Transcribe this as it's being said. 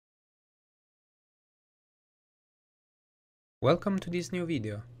Welcome to this new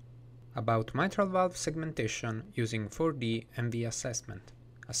video about mitral valve segmentation using 4D MV assessment,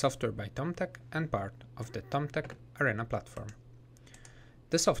 a software by TomTec and part of the TomTec Arena platform.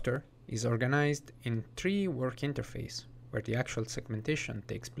 The software is organized in 3 work interfaces, where the actual segmentation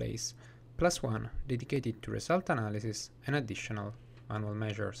takes place, plus 1 dedicated to result analysis and additional manual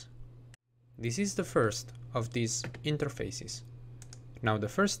measures. This is the first of these interfaces. Now the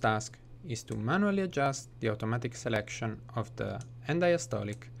first task is to manually adjust the automatic selection of the end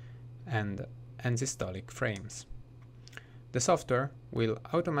diastolic and end systolic frames. The software will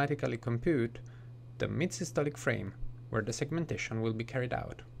automatically compute the mid-systolic frame where the segmentation will be carried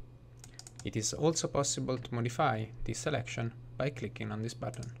out. It is also possible to modify this selection by clicking on this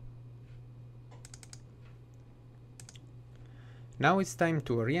button. Now it's time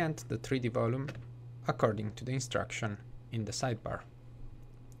to orient the 3D volume according to the instruction in the sidebar.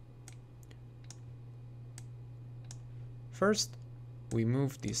 First, we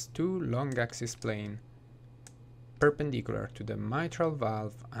move these 2 long axis plane perpendicular to the mitral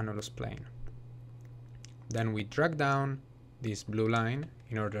valve annulus plane. Then we drag down this blue line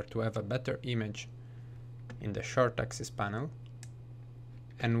in order to have a better image in the short axis panel,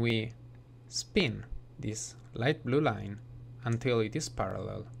 and we spin this light blue line until it is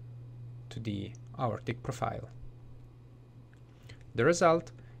parallel to the aortic profile. The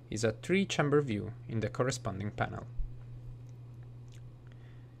result is a 3-chamber view in the corresponding panel.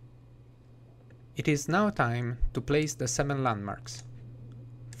 It is now time to place the 7 landmarks,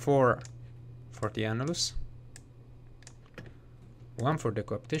 4 for the annulus, 1 for the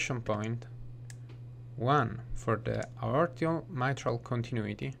coaptation point, 1 for the aortomitral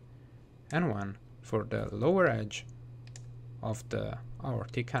continuity, and 1 for the lower edge of the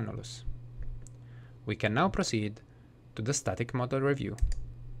aortic annulus. We can now proceed to the static model review.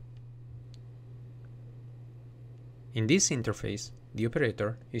 In this interface, the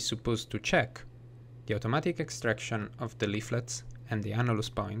operator is supposed to check the automatic extraction of the leaflets and the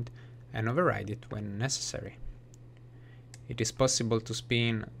annulus point and override it when necessary. It is possible to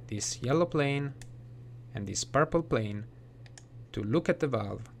spin this yellow plane and this purple plane to look at the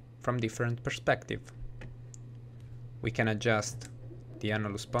valve from different perspectives. We can adjust the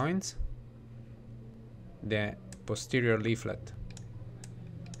annulus points, the posterior leaflet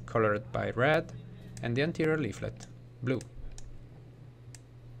colored by red and the anterior leaflet blue.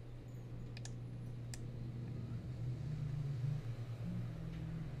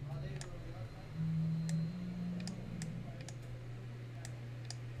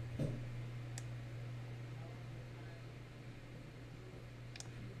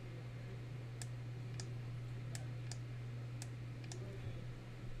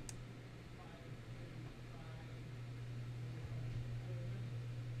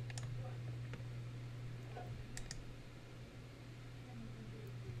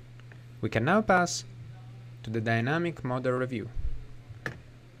 We can now pass to the dynamic model review.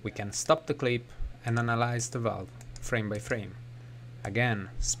 We can stop the clip and analyze the valve frame by frame, again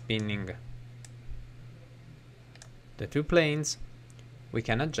spinning the 2 planes. We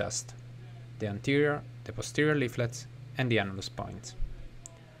can adjust the anterior, the posterior leaflets and the annulus points.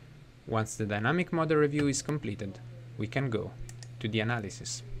 Once the dynamic model review is completed, we can go to the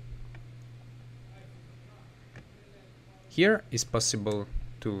analysis. Here is possible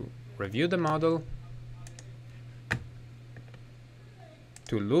to review the model,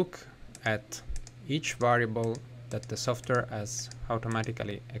 to look at each variable that the software has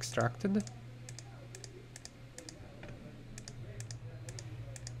automatically extracted,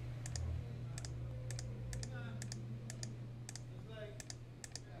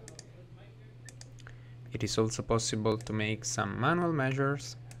 it is also possible to make some manual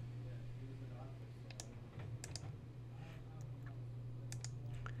measures,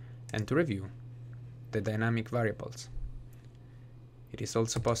 and to review the dynamic variables. It is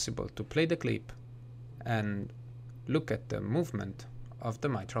also possible to play the clip and look at the movement of the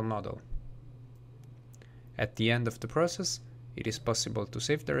mitral model. At the end of the process, it is possible to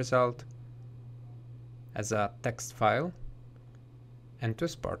save the result as a text file and to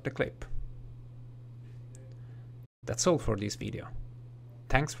export the clip. That's all for this video.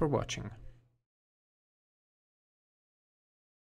 Thanks for watching.